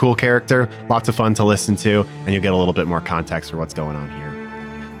very cool character, lots of fun to listen to, and you'll get a little bit more context for what's going on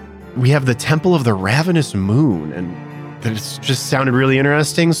here. We have the Temple of the Ravenous Moon, and that just sounded really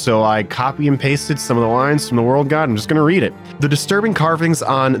interesting, so I copy and pasted some of the lines from the World Guide. I'm just going to read it. The disturbing carvings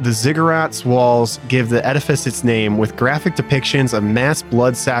on the ziggurat's walls give the edifice its name, with graphic depictions of mass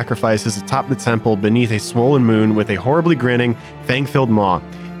blood sacrifices atop the temple beneath a swollen moon with a horribly grinning, fang-filled maw.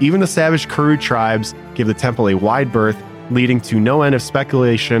 Even the savage Kuru tribes give the temple a wide berth, leading to no end of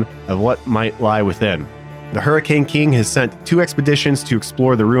speculation of what might lie within. The Hurricane King has sent 2 expeditions to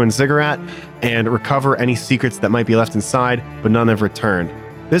explore the ruined ziggurat and recover any secrets that might be left inside, but none have returned.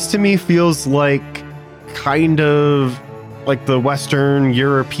 This to me feels like kind of like the Western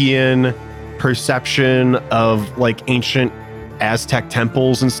European perception of like ancient Aztec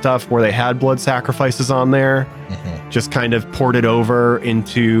temples and stuff where they had blood sacrifices on there, just kind of ported over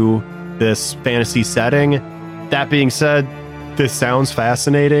into this fantasy setting. That being said, this sounds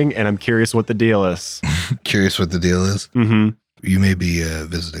fascinating, and I'm curious what the deal is. Curious what the deal is? Mm-hmm. You may be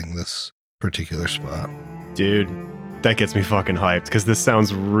visiting this particular spot. Dude, that gets me fucking hyped, because this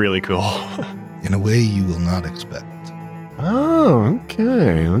sounds really cool. In a way you will not expect. Oh,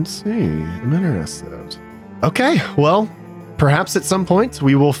 okay. Let's see. I'm interested. Okay, well, perhaps at some point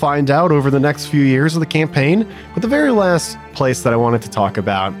we will find out over the next few years of the campaign. But the very last place that I wanted to talk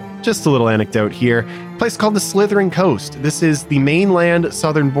about, just a little anecdote here, a place called the Slithering Coast. This is the mainland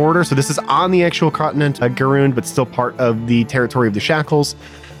southern border, so this is on the actual continent of Garund, but still part of the territory of the Shackles.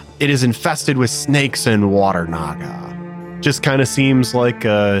 It is infested with snakes and water naga. Just kind of seems like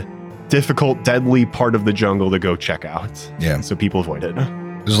a difficult, deadly part of the jungle to go check out. Yeah. So people avoid it.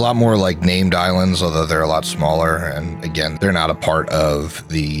 There's a lot more like named islands, although they're a lot smaller. And again, they're not a part of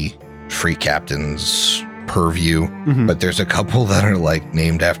the free captain's purview, but there's a couple that are like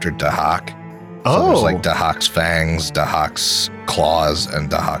named after Dahak. So there's like Dahak's fangs, Dahak's claws, and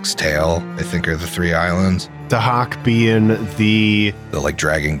Dahak's tail, I think are the 3 islands. Dahak being the like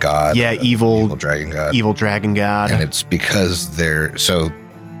dragon god. Yeah, evil dragon god. Evil dragon god. And it's because they're so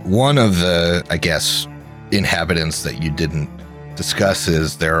one of the, I guess, inhabitants that you didn't discuss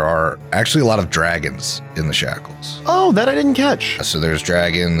is there are actually a lot of dragons in the Shackles. Oh, that I didn't catch. So there's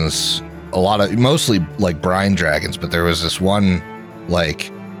dragons, a lot of, mostly like brine dragons, but there was this one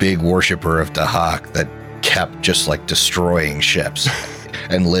like big worshiper of Dahak that kept just like destroying ships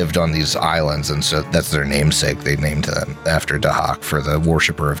and lived on these islands. And so that's their namesake. They named them after Dahak, for the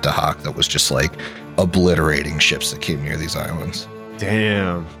worshiper of Dahak that was just like obliterating ships that came near these islands.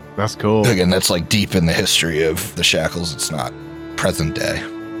 Damn, that's cool. Again, that's like deep in the history of the Shackles. It's not present day.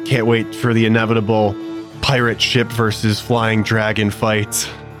 Can't wait for the inevitable pirate ship versus flying dragon fight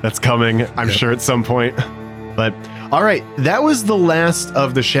that's coming, I'm sure, at some point. But all right, that was the last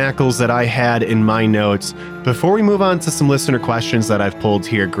of the Shackles that I had in my notes. Before we move on to some listener questions that I've pulled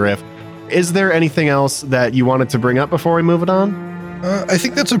here, Griff, is there anything else that you wanted to bring up before we move it on? I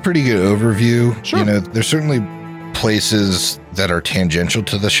think that's a pretty good overview. Sure. You know, there's certainly places that are tangential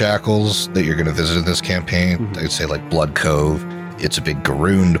to the Shackles that you're going to visit in this campaign. Mm-hmm. I'd say like Blood Cove. It's a big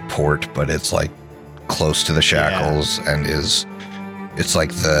Garooned port, but it's like close to the Shackles and it's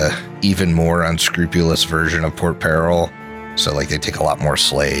like the even more unscrupulous version of Port Peril. So like they take a lot more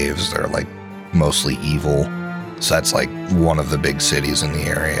slaves. They're like mostly evil. So that's like one of the big cities in the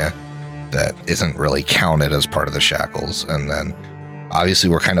area that isn't really counted as part of the Shackles. And then obviously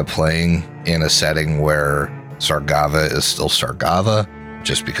we're kind of playing in a setting where Sargava is still Sargava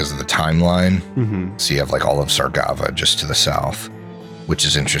just because of the timeline. Mm-hmm. So you have like all of Sargava just to the south, which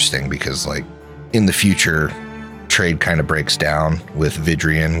is interesting because like in the future, trade kind of breaks down with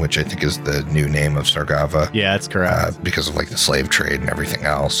Vidrian, which I think is the new name of Sargava. Yeah, that's correct. Because of like the slave trade and everything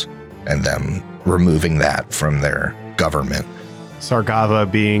else, and them removing that from their government.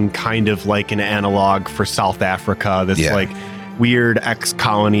 Sargava being kind of like an analog for South Africa, this like weird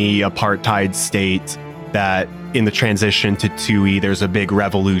ex-colony apartheid state that in the transition to Tui, there's a big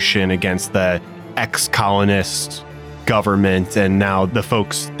revolution against the ex-colonist government, and now the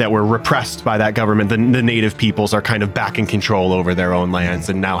folks that were repressed by that government, the native peoples, are kind of back in control over their own lands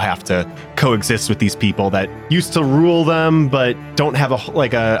and now have to coexist with these people that used to rule them but don't have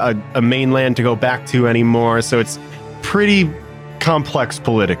a mainland to go back to anymore. So it's pretty complex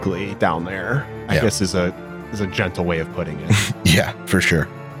politically down there, I guess is a gentle way of putting it. Yeah, for sure.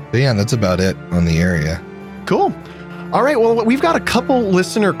 But yeah, that's about it on the area. Cool. All right, well, we've got a couple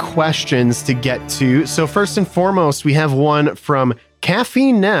listener questions to get to. So first and foremost, we have one from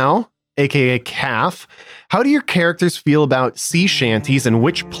Caffeine Now, aka Calf. How do your characters feel about sea shanties, and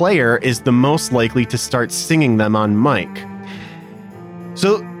which player is the most likely to start singing them on mic?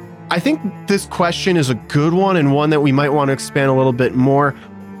 So I think this question is a good one, and one that we might want to expand a little bit more.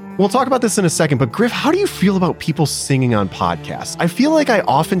 We'll talk about this in a second, but Griff, how do you feel about people singing on podcasts? I feel like I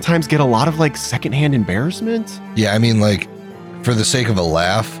oftentimes get a lot of like secondhand embarrassment. Yeah, I mean, like, for the sake of a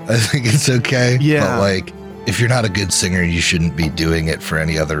laugh, I think it's okay. Yeah. But like, if you're not a good singer, you shouldn't be doing it for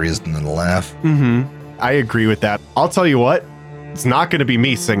any other reason than a laugh. Mm-hmm. I agree with that. I'll tell you what, it's not going to be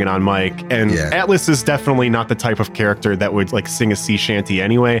me singing on mic. And Atlas is definitely not the type of character that would like sing a sea shanty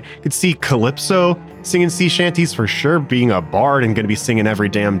anyway. You could see Calypso singing sea shanties for sure, being a bard and going to be singing every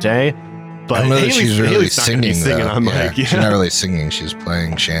damn day. But I don't know that she's really singing on mic. She's not really singing. She's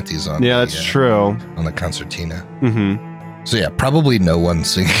playing shanties on that's true. On the concertina. Mm-hmm. So yeah, probably no one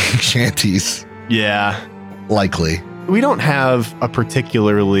singing shanties. Yeah. Likely. We don't have a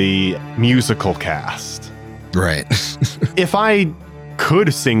particularly musical cast. Right. If I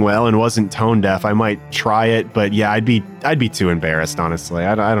could sing well and wasn't tone deaf, I might try it, but yeah, I'd be too embarrassed, honestly.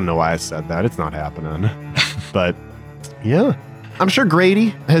 I don't know why I said that. It's not happening. But yeah, I'm sure Grady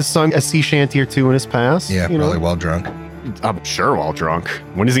has sung a sea shanty or two in his past. Yeah, probably while drunk. I'm sure while drunk.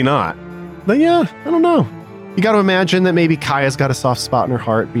 When is he not? But yeah, I don't know. You got to imagine that maybe Kaya's got a soft spot in her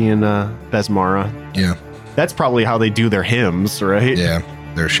heart being Besmara. Yeah. That's probably how they do their hymns, right? Yeah,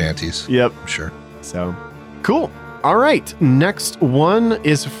 their shanties. Yep. I'm sure. So, cool. All right. Next one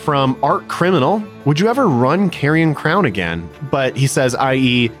is from Art Criminal. Would you ever run Carrion Crown again? But he says,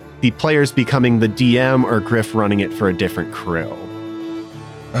 i.e., the players becoming the DM or Griff running it for a different crew.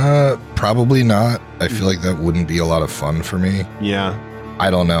 Probably not. I feel like that wouldn't be a lot of fun for me. Yeah. I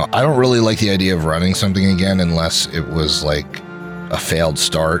don't know. I don't really like the idea of running something again unless it was like a failed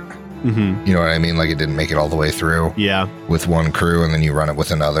start. Mm-hmm. You know what I mean? Like it didn't make it all the way through. Yeah. With one crew, and then you run it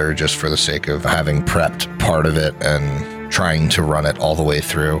with another just for the sake of having prepped part of it and trying to run it all the way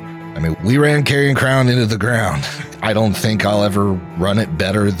through. I mean, we ran Carrion Crown into the ground. I don't think I'll ever run it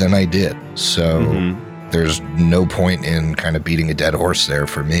better than I did. So there's no point in kind of beating a dead horse there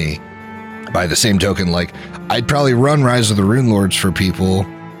for me. By the same token, like I'd probably run Rise of the Runelords for people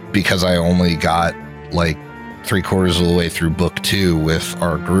because I only got like 3/4 of the way through book 2 with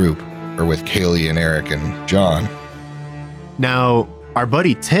our group, or with Kaylee and Eric and John. Now, our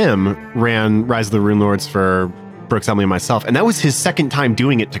buddy Tim ran Rise of the Runelords for Brooks, Emily, and myself, and that was his second time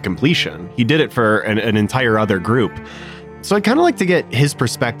doing it to completion. He did it for an entire other group. So I'd kind of like to get his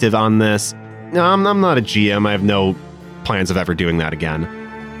perspective on this. I'm not a GM. I have no plans of ever doing that again.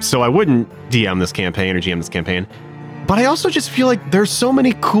 So I wouldn't DM this campaign or GM this campaign. But I also just feel like there's so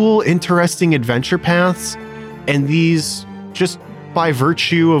many cool, interesting adventure paths, and these just by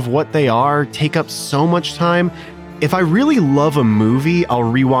virtue of what they are, take up so much time. If I really love a movie, I'll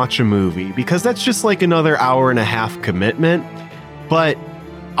rewatch a movie because that's just like another hour and a half commitment. But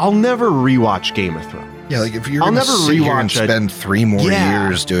I'll never rewatch Game of Thrones. Yeah, like if you're going to sit here and spend 3 more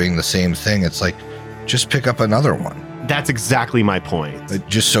years doing the same thing, it's like, just pick up another one. That's exactly my point.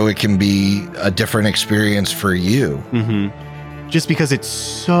 Just so it can be a different experience for you. Mm-hmm. Just because it's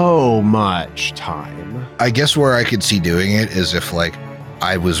so much time. I guess where I could see doing it is if like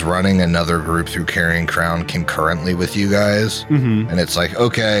I was running another group through Carrying Crown concurrently with you guys. Mm-hmm. And it's like,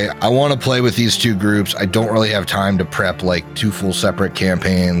 okay, I want to play with these 2 groups. I don't really have time to prep like 2 full separate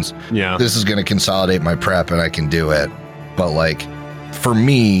campaigns. Yeah. This is going to consolidate my prep and I can do it. But like for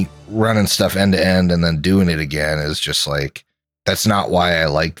me, running stuff end to end and then doing it again is just like, that's not why I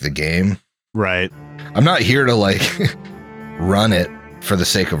like the game. Right. I'm not here to like run it for the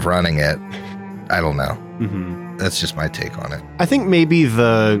sake of running it. I don't know. Mm-hmm. That's just my take on it. I think maybe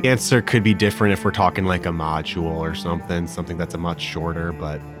the answer could be different if we're talking like a module or something that's a much shorter,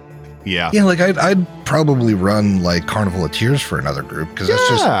 but yeah. Yeah, like I'd probably run like Carnival of Tears for another group because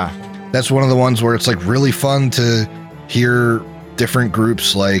that's one of the ones where it's like really fun to hear different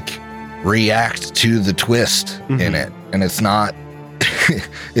groups like react to the twist in it. And it's not,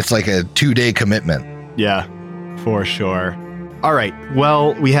 it's like a 2-day commitment. Yeah, for sure. All right.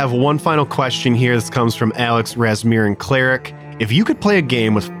 Well, we have one final question here. This comes from Alex Rasmurin Cleric. If you could play a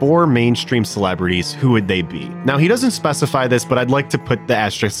game with 4 mainstream celebrities, who would they be? Now, he doesn't specify this, but I'd like to put the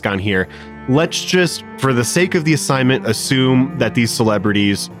asterisk on here. Let's just, for the sake of the assignment, assume that these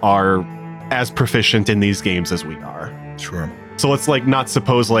celebrities are as proficient in these games as we are. Sure. So let's like not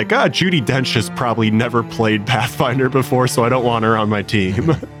suppose like, Judi Dench has probably never played Pathfinder before, so I don't want her on my team.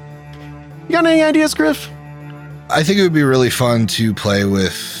 You got any ideas, Griff? I think it would be really fun to play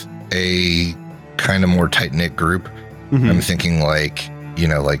with a kind of more tight-knit group. Mm-hmm. I'm thinking like, you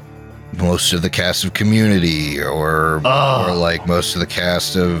know, like most of the cast of Community or like most of the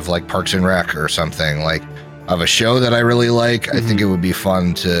cast of like Parks and Rec or something like of a show that I really like. Mm-hmm. I think it would be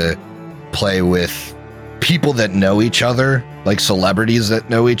fun to play with people that know each other, like celebrities that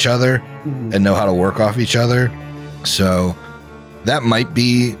know each other and know how to work off each other. So that might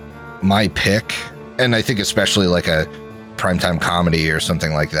be my pick. And I think especially like a primetime comedy or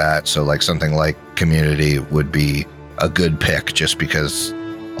something like that. So like something like Community would be a good pick just because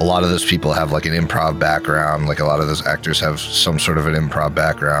a lot of those people have like an improv background. Like a lot of those actors have some sort of an improv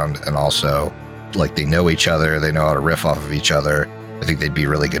background and also like they know each other. They know how to riff off of each other. I think they'd be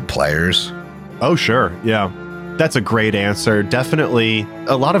really good players. Oh, sure. Yeah. That's a great answer. Definitely.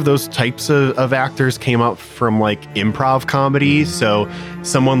 A lot of those types of actors came up from like improv comedy. So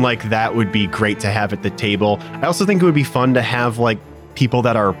someone like that would be great to have at the table. I also think it would be fun to have like people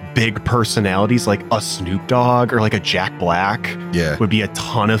that are big personalities, like a Snoop Dogg or like a Jack Black. Yeah. Would be a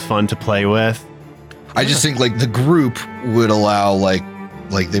ton of fun to play with. I just think like the group would allow like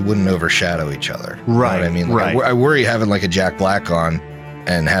they wouldn't overshadow each other. Right. You know what I mean? Like, right. I worry having like a Jack Black on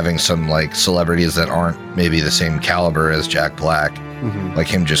and having some like celebrities that aren't maybe the same caliber as Jack Black, like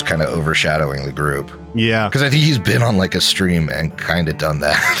him just kind of overshadowing the group. Yeah. Because I think he's been on like a stream and kind of done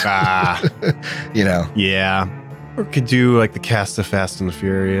that. You know? Yeah. Or could do like the cast of Fast and the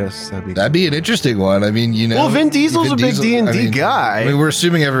Furious. That'd be an interesting one. I mean, you know. Well, Vin Diesel's a big D&D guy. I mean, we're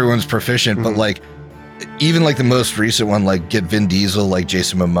assuming everyone's proficient, but like, even like the most recent one, like get Vin Diesel, like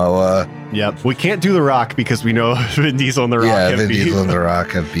Jason Momoa. Yep. We can't do The Rock because we know Vin Diesel and The Rock have Vin beef. Diesel and The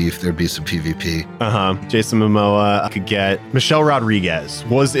Rock have beef. There'd be some PvP. Jason Momoa. I could get Michelle Rodriguez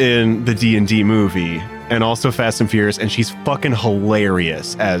was in the D&D movie and also Fast and Furious, and she's fucking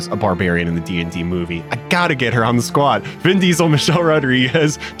hilarious as a barbarian in the D&D movie. I gotta get her on the squad. Vin Diesel, Michelle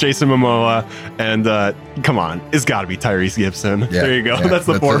Rodriguez, Jason Momoa, and come on, it's gotta be Tyrese Gibson. Yeah, there you go. Yeah, that's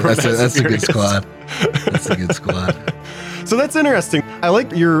the four. That's a good squad. That's a good squad. So that's interesting. I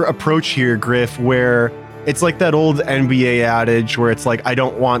like your approach here, Griff, where it's like that old NBA adage where it's like, I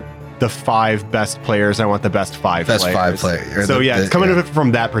don't want the 5 best players, I want the best 5 players. Best 5 players. So it's coming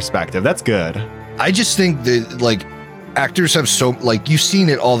from that perspective. That's good. I just think that like actors have you've seen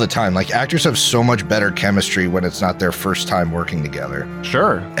it all the time. Like actors have so much better chemistry when it's not their first time working together.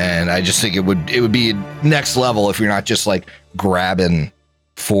 Sure. And I just think it would be next level if you're not just like grabbing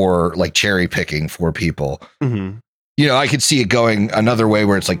for like cherry picking for people. Mm-hmm. You know, I could see it going another way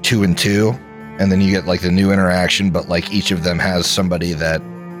where it's like 2 and 2, and then you get like the new interaction, but like each of them has somebody that,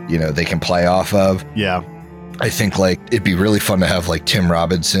 you know, they can play off of. Yeah. I think like it'd be really fun to have like Tim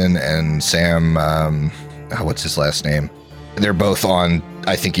Robinson and Sam, what's his last name? They're both on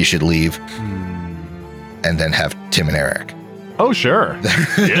I Think You Should Leave. And then have Tim and Eric. Oh, sure.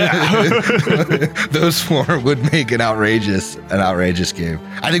 Yeah. Those four would make an outrageous game.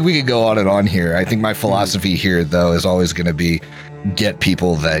 I think we could go on and on here. I think my philosophy here, though, is always going to be get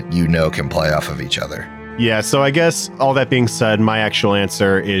people that you know can play off of each other. Yeah, so I guess all that being said, my actual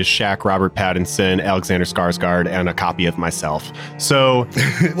answer is Shaq, Robert Pattinson, Alexander Skarsgård, and a copy of myself. So,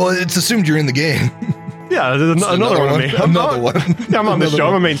 well, it's assumed you're in the game. Yeah, another one of me. Another one. Yeah, I'm on the show.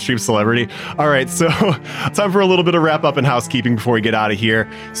 I'm a mainstream celebrity. All right, so time for a little bit of wrap up and housekeeping before we get out of here.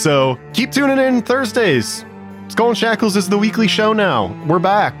 So keep tuning in Thursdays. Skull and Shackles is the weekly show now. We're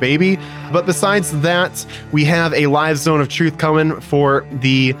back, baby. But besides that, we have a live Zone of Truth coming for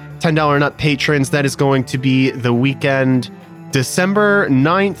the $10 and up patrons. That is going to be the weekend, December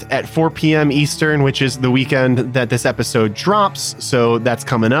 9th at 4 p.m. Eastern, which is the weekend that this episode drops. So that's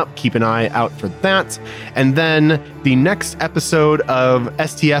coming up. Keep an eye out for that. And then the next episode of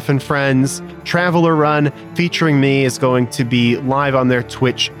STF and Friends Traveler Run featuring me is going to be live on their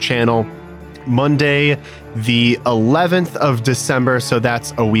Twitch channel Monday, the 11th of December. So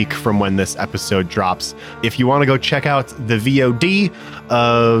that's a week from when this episode drops. If you want to go check out the VOD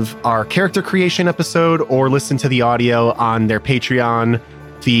of our character creation episode or listen to the audio on their Patreon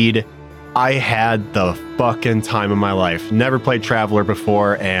feed, I had the fucking time of my life. Never played Traveler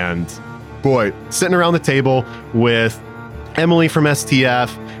before. And boy, sitting around the table with Emily from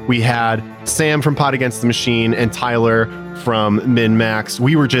STF, we had Sam from Pod Against the Machine, and Tyler from MinMax.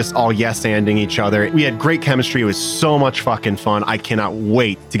 We were just all yes-anding each other. We had great chemistry. It was so much fucking fun. I cannot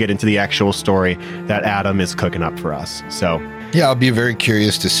wait to get into the actual story that Adam is cooking up for us. So yeah, I'll be very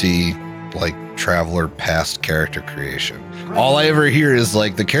curious to see like Traveler past character creation. All I ever hear is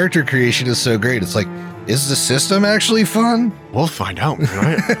like the character creation is so great. It's like, is the system actually fun? We'll find out.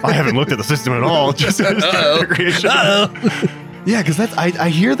 I haven't looked at the system at all. Just character creation. Yeah, because I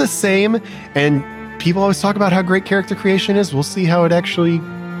hear the same, and people always talk about how great character creation is. We'll see how it actually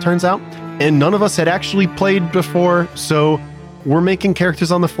turns out. And none of us had actually played before, so we're making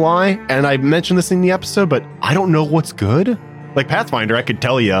characters on the fly. And I mentioned this in the episode, but I don't know what's good. Like Pathfinder, I could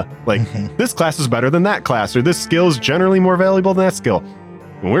tell you, like, this class is better than that class, or this skill is generally more valuable than that skill.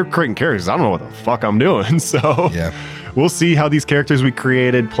 When we're creating characters, I don't know what the fuck I'm doing. So yeah, we'll see how these characters we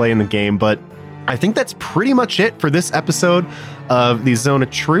created play in the game. But I think that's pretty much it for this episode of the Zone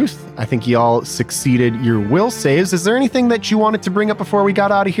of Truth. I think y'all succeeded your will saves. Is there anything that you wanted to bring up before we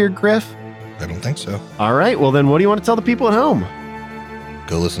got out of here, Griff? I don't think so. All right. Well, then what do you want to tell the people at home?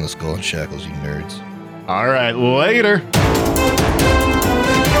 Go listen to Skull and Shackles, you nerds. All right. Later.